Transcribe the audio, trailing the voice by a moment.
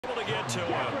Able to get to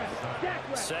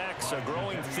him. Sacks a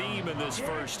growing theme in this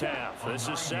first half. This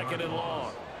is 2nd and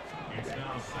long.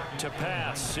 To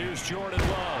pass, here's Jordan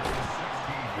Love.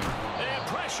 And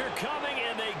pressure coming,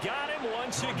 and they got him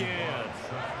once again.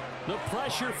 The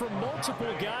pressure from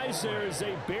multiple guys there as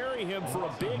they bury him for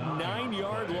a big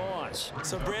 9-yard loss.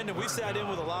 So, Brandon, we've sat in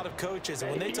with a lot of coaches, and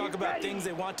when they talk about things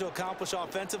they want to accomplish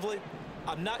offensively,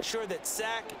 I'm not sure that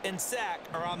sack and sack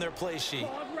are on their play sheet.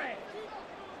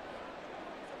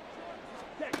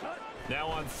 Now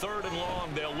on 3rd and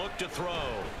long, they'll look to throw.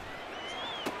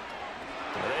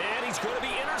 And he's going to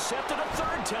be intercepted a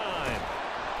 3rd time.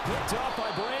 Picked up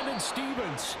by Brandon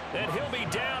Stevens. And he'll be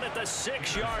down at the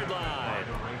 6-yard line.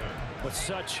 With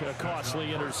such a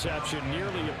costly interception,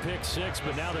 nearly a pick 6,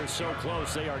 but now they're so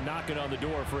close they are knocking on the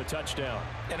door for a touchdown.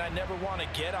 And I never want to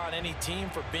get on any team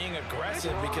for being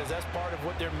aggressive because that's part of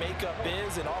what their makeup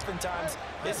is, and oftentimes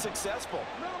it's successful.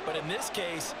 But in this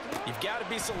case, you've got to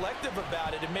be selective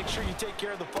about it and make sure you take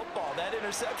care of the football. That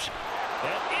interception.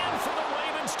 And in for the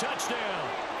Ravens touchdown.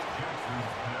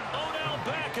 Odell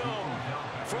Beckham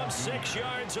from 6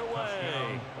 yards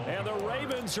away. And the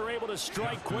Ravens are able to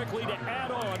strike quickly to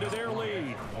add on to their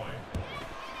lead.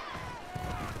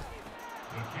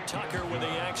 Tucker with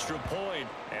the extra point,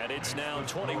 and it's now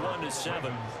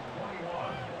 21-7.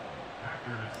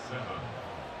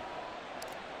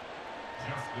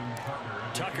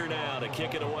 Tucker now to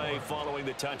kick it away following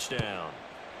the touchdown.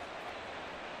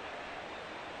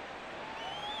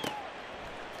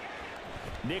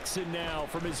 Nixon now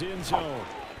from his end zone.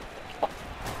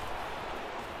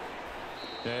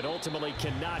 And ultimately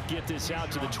cannot get this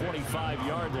out to the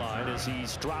 25-yard line as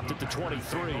he's dropped at the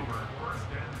 23.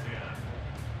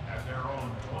 At their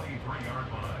own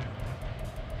 23-yard line.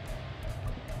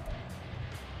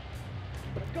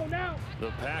 Let's go now.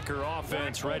 The Packer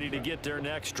offense ready to get their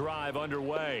next drive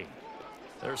underway.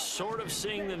 They're sort of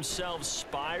seeing themselves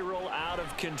spiral out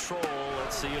of control.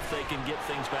 Let's see if they can get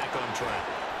things back on track.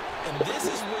 And this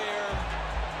is where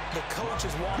the coach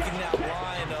is walking that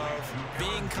line of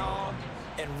being calm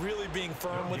and really being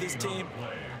firm with his team.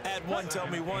 I had one tell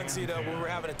me once, you know, when we were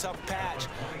having a tough patch,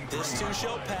 this too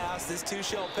shall pass, this too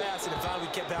shall pass, and finally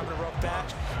we kept having a rough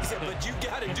patch. He said, but you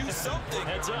got to do something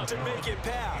to make it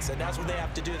pass, and that's what they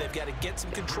have to do. They've got to get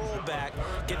some control back,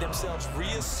 get themselves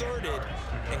reasserted,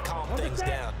 and calm things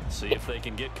down. See if they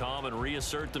can get calm and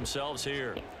reassert themselves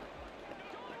here.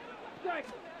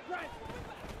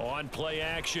 On play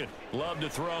action, Love to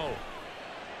throw.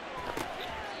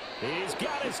 He's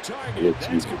got his target.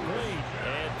 That's complete.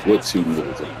 What's he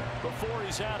moving? Before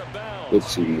he's out of bounds.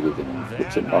 What's he moving?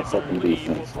 It's an awesome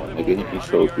defense. Again, he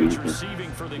showed you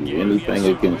can do anything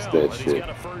against that shit.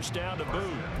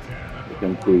 He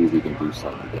can prove he can do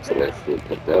something. That's the last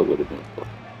shit. That would have been fun.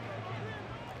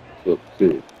 So,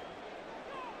 serious.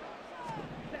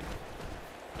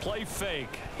 Play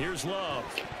fake. Here's Love.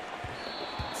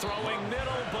 Throwing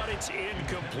middle, but it's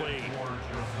incomplete.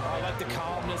 I like the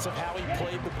calmness of how he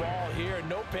played the ball here.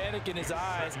 No panic in his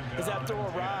eyes as that throw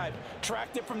arrived.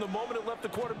 Tracked it from the moment it left the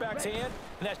quarterback's hand,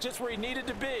 and that's just where he needed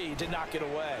to be to knock it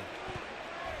away.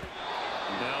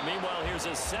 Now, meanwhile, here's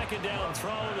a 2nd down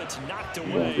throw that's knocked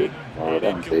away. Well,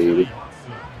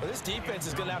 this defense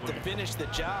is going to have to finish the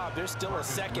job. There's still a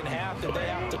 2nd half that they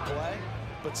have to play.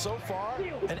 But so far,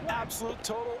 an absolute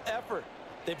total effort.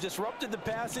 They've disrupted the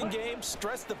passing game,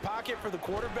 stressed the pocket for the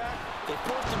quarterback. They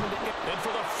forced him into... And for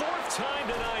the 4th time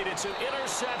tonight, it's an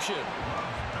interception.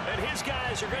 And his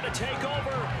guys are going to take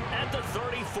over at the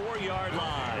 34-yard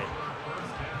line.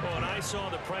 Oh, and I saw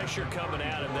the pressure coming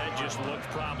at him. That just looked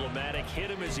problematic. Hit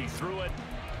him as he threw it,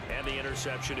 and the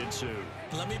interception ensued.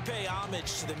 Let me pay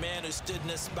homage to the man who stood in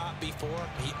this spot before.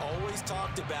 He always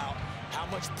talked about how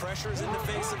much pressure is in the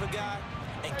face of a guy.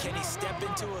 And can he step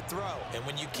into a throw? And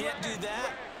when you can't do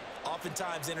that,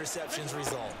 oftentimes interceptions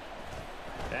result.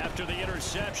 After the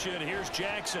interception, here's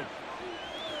Jackson.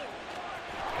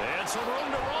 And some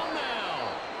room to run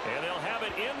now. And they'll have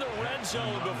it in the red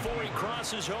zone before he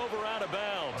crosses over out of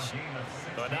bounds.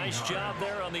 A nice job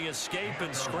there on the escape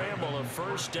and scramble. A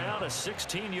 1st down, a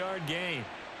 16-yard gain.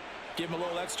 Give him a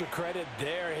little extra credit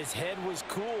there. His head was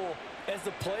cool as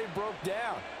the play broke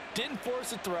down. Didn't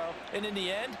force a throw, and in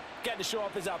the end, got to show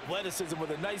off his athleticism with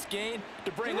a nice gain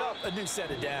to bring up a new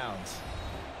set of downs.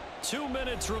 2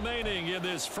 minutes remaining in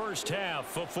this first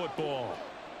half of football.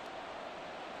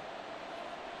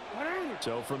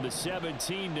 So from the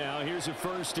 17 now, here's a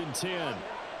 1st and 10.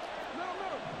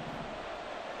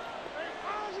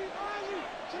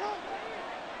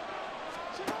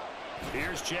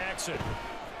 Here's Jackson.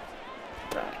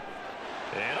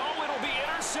 And oh, it'll be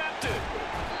intercepted.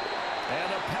 And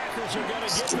the Packers are going to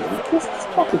get What the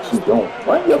fuck are you doing?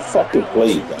 Run your fucking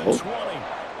play, dog.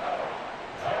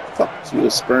 Fuck you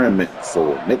experimenting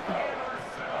for, nigga.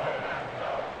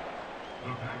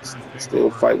 Still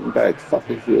fighting back. Fuck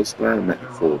is you experimenting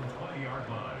for?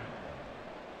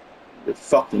 The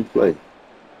fucking play.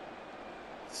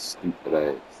 Stupid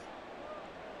ass.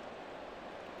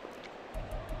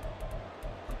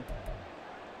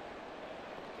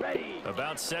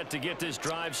 About set to get this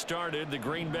drive started. The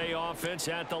Green Bay offense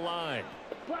at the line.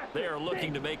 They are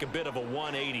looking to make a bit of a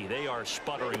 180. They are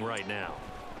sputtering right now.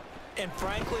 And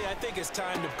frankly, I think it's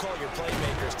time to call your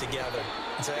playmakers together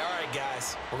and say, all right,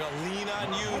 guys, we're going to lean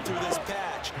on you through this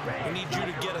patch. We need you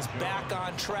to get us back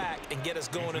on track and get us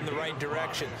going in the right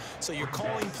direction. So you're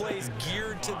calling plays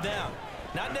geared to them.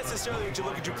 Not necessarily that you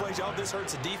look at your plays, oh, this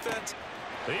hurts the defense.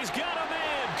 He's got a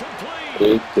man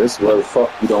complete. That's why the fuck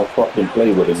you don't fucking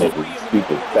play with a nigga, you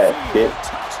stupid fat bitch.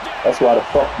 That's why the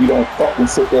fuck you don't fucking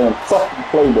sit there and fucking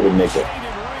play with a nigga.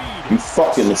 You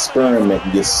fucking experiment,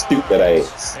 you stupid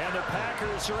ass. And the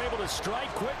Packers are able to strike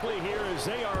quickly here as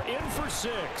they are in for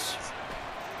 6.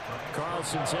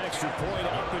 Carlson's extra point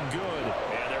up and good.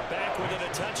 And they're back within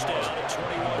a touchdown at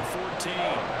 21-14.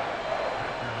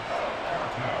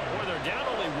 Or they're down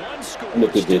only 1 score.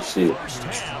 Look at this shit. First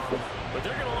half, but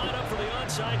they're going to line up for the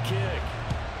onside kick.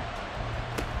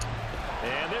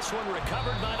 And this one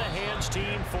recovered by the hands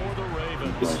team for the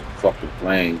Ravens. Fucking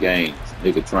playing games.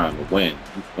 Nigga trying to win.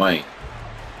 You playing.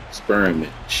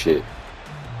 Experiment shit.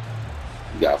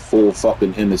 You got 4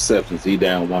 fucking interceptions. He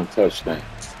down 1 touchdown.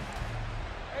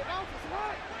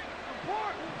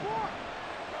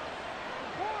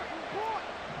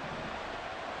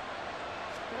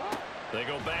 They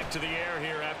go back to the air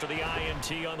here after the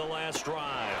INT on the last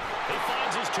drive. He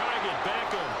finds his target,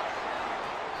 Beckham.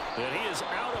 And he is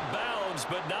out of bounds,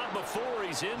 but not before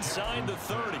he's inside the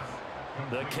 30.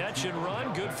 The catch and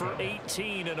run, good for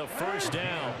 18 and a first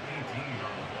down.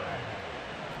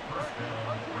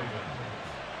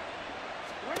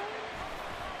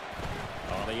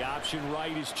 On the option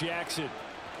right is Jackson.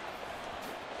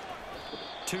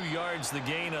 2 yards the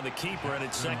gain on the keeper, and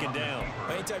it's second down.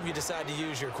 Anytime you decide to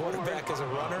use your quarterback as a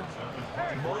runner,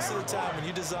 most of the time when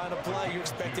you design a play, you're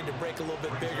expected to break a little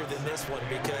bit bigger than this one,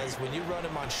 because when you run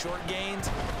him on short gains,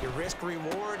 your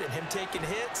risk-reward and him taking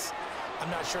hits, I'm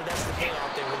not sure that's the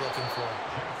payoff they were looking for.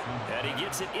 And he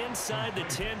gets it inside the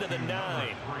 10 to the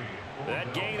 9.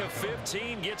 That gain of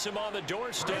 15 gets him on the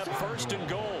doorstep, first and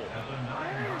goal.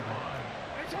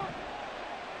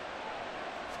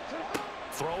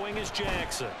 Throwing is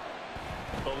Jackson.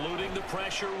 Eluding the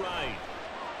pressure right.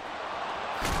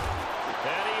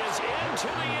 And he is into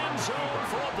the end zone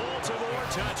for a Baltimore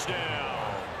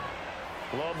touchdown.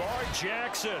 Lamar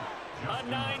Jackson, a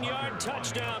 9-yard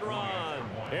touchdown run.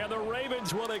 And the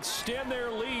Ravens will extend their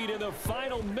lead in the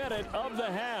final minute of the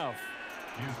half.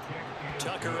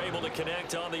 Tucker able to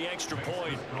connect on the extra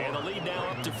point, and the lead now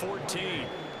up to 14.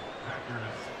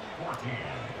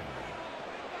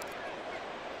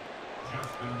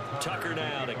 Tucker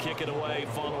now to kick it away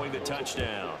following the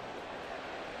touchdown.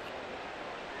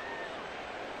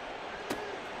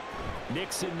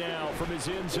 Nixon now from his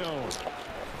end zone.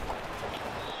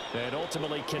 And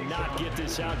ultimately cannot get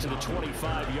this out to the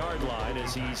 25-yard line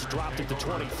as he's dropped it to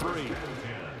 23.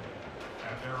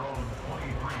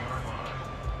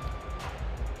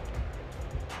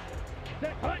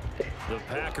 The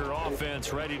Packer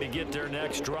offense ready to get their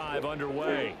next drive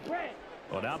underway.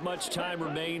 Well, not much time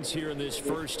remains here in this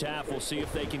first half. We'll see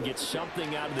if they can get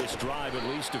something out of this drive, at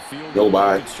least a field goal.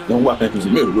 Nobody in the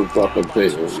middle of the fucking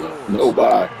field.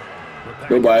 Nobody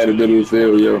in the middle of the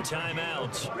field, yo.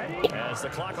 Timeout, as the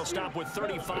clock will stop with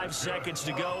 35 seconds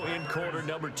to go in quarter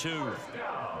number 2.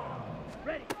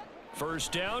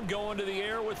 First down, going to the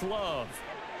air with Love.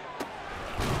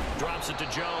 Drops it to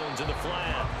Jones in the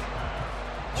flat.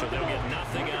 So they'll get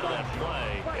nothing out of that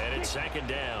play, and it's second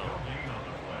down.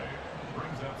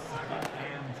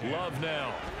 Love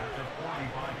now.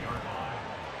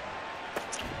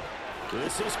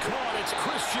 This is caught. It's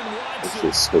Christian Watson. This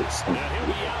is so funny.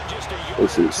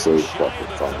 This is so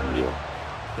fucking funny, yo.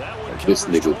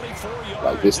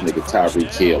 Like this nigga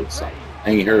Tyreek Hill or something. I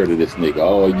ain't heard of this nigga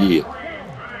all year.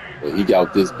 But he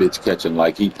got this bitch catching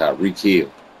like he Tyreek Hill.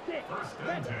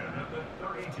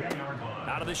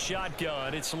 Out of the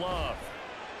shotgun, it's Love.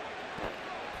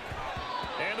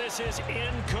 And this is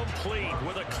incomplete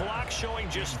with a clock showing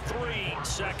just 3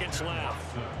 seconds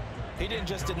left. He didn't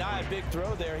just deny a big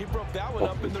throw there. He broke that one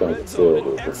up in the red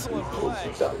zone. An excellent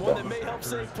play. One that may help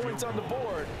save points on the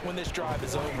board when this drive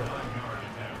is over.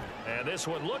 And this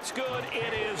one looks good.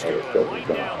 It is good. Right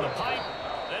down the pipe.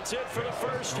 That's it for the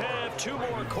first half. 2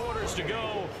 more quarters to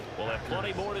go. We'll have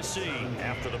plenty more to see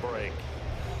after the break.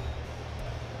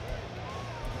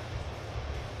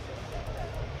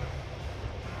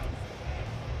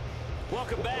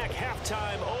 Welcome back.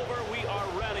 Halftime over. We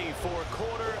are ready for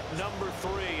quarter number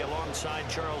 3. Alongside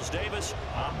Charles Davis,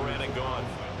 I'm Brandon Gaudin.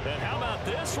 And how about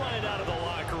this one out of the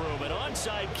locker room? An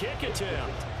onside kick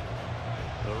attempt.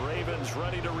 The Ravens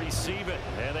ready to receive it,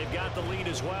 and they've got the lead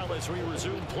as well as we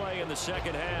resume play in the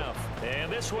second half.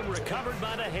 And this one recovered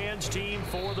by the hands team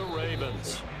for the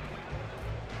Ravens.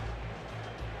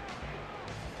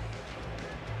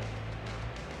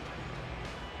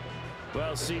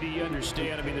 Well, CD, you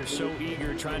understand. I mean, they're so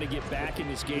eager trying to get back in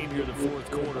this game here in the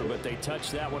fourth quarter, but they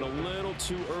touched that one a little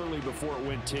too early before it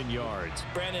went 10 yards.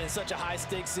 Brandon, in such a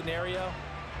high-stakes scenario,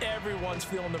 everyone's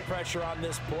feeling the pressure on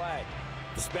this play.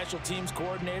 The special teams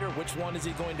coordinator, which one is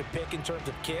he going to pick in terms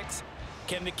of kicks?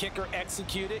 Can the kicker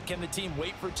execute it? Can the team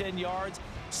wait for 10 yards?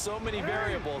 So many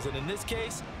variables, and in this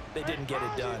case, they didn't get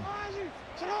it done.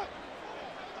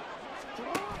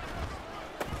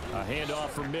 A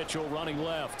handoff from Mitchell running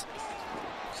left.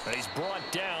 He's brought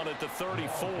down at the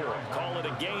 34. Call it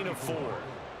a gain of 4.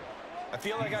 I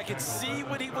feel like I could see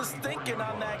what he was thinking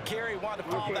on that carry. Wanted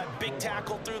to follow that big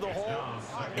tackle through the hole.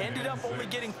 Ended up only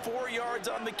getting 4 yards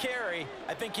on the carry.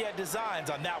 I think he had designs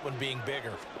on that one being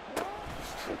bigger.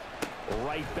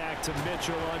 Right back to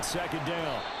Mitchell on second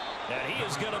down. And he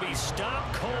is going to be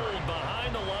stopped cold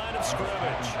behind the line of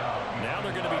scrimmage. Now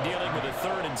they're going to be dealing with a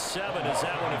 3rd and 7 as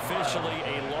that one officially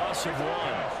a loss of 1.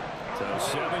 So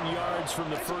 7 yards from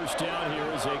the first down here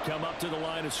as they come up to the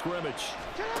line of scrimmage.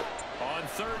 On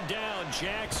 3rd down,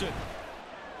 Jackson.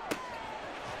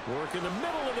 Work in the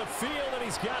middle of the field, and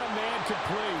he's got a man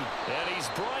complete. And he's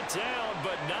brought down,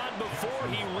 but not before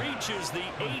he reaches the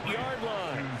 8-yard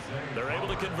line. They're able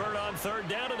to convert on 3rd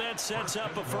down, and that sets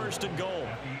up a 1st and goal.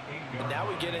 And now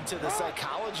we get into the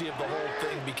psychology of the whole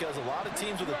thing, because a lot of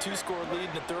teams with a 2-score lead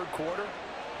in the 3rd quarter,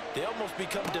 they almost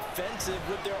become defensive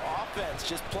with their offense,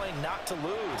 just playing not to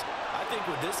lose. I think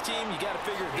with this team, you got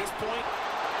to figure at this point.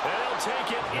 They'll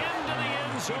take it into the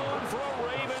end zone for a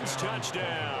Ravens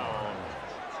touchdown.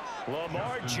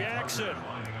 Lamar Jackson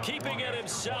keeping it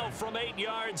himself from 8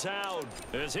 yards out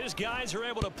as his guys are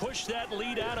able to push that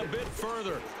lead out a bit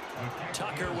further.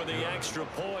 Tucker with the extra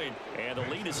point, and the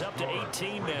lead is up to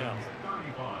 18 now.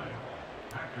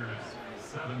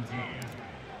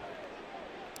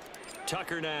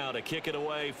 Tucker now to kick it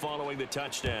away following the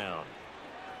touchdown.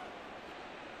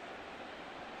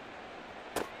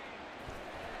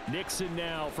 Nixon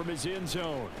now from his end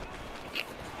zone.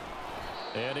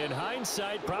 And in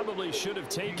hindsight, probably should have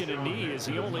taken a knee as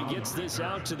he only gets this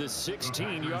out to the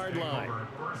 16-yard line.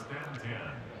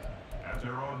 At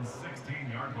their own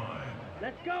 16-yard line.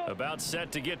 Let's go. About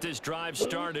set to get this drive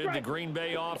started. The Green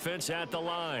Bay offense at the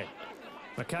line.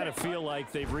 I kind of feel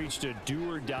like they've reached a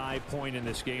do-or-die point in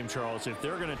this game, Charles. If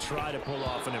they're going to try to pull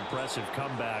off an impressive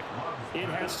comeback, it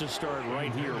has to start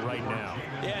right here, right now.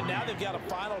 Yeah, now they've got a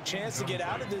final chance to get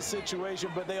out of this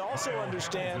situation, but they also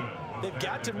understand they've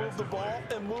got to move the ball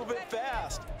and move it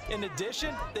fast. In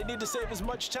addition, they need to save as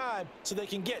much time so they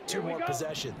can get 2 more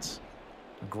possessions.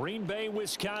 Green Bay,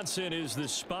 Wisconsin is the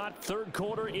spot. 3rd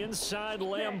quarter inside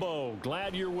Lambeau.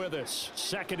 Glad you're with us.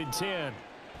 2nd and 10.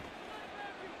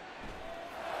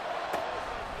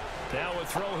 Now a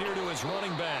throw here to his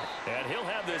running back. And he'll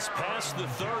have this past the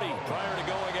 30 prior to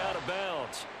going out of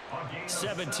bounds.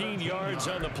 17 yards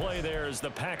on the play there as the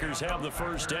Packers have the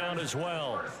 1st down as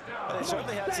well. They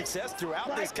certainly had success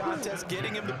throughout this contest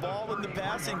getting him the ball in the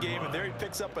passing game, and there he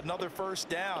picks up another 1st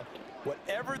down.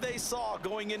 Whatever they saw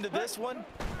going into this one,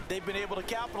 they've been able to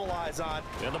capitalize on.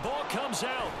 And the ball comes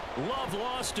out. Love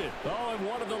lost it. Oh, and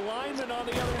one of the linemen on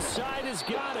the other side has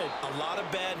got it. A lot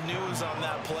of bad news on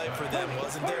that play for them,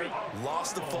 wasn't there?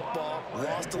 Lost the football,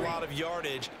 lost a lot of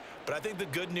yardage, but I think the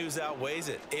good news outweighs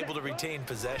it. Able to retain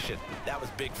possession. That was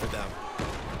big for them.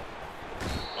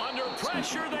 Under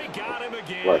pressure, they got him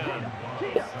again.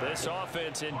 This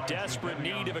offense in desperate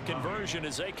need of a conversion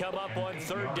as they come up on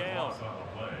 3rd down.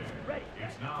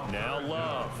 Now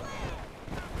Love.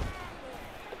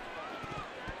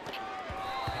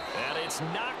 And it's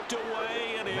knocked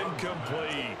away and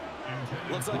incomplete.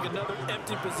 Looks like another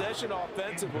empty possession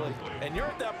offensively. And you're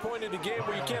at that point in the game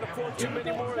where you can't afford too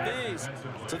many more of these.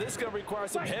 So this is going to require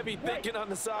some heavy thinking on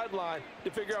the sideline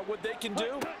to figure out what they can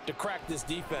do to crack this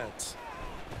defense.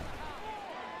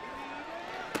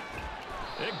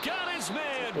 It got his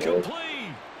man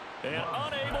complete. And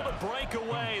unable to break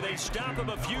away. They stop him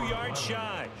a few yards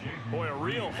shy. Boy, a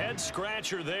real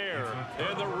head-scratcher there.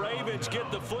 And the Ravens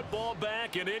get the football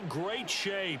back and in great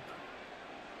shape.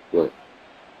 Good.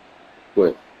 Go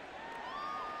ahead.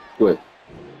 Go ahead.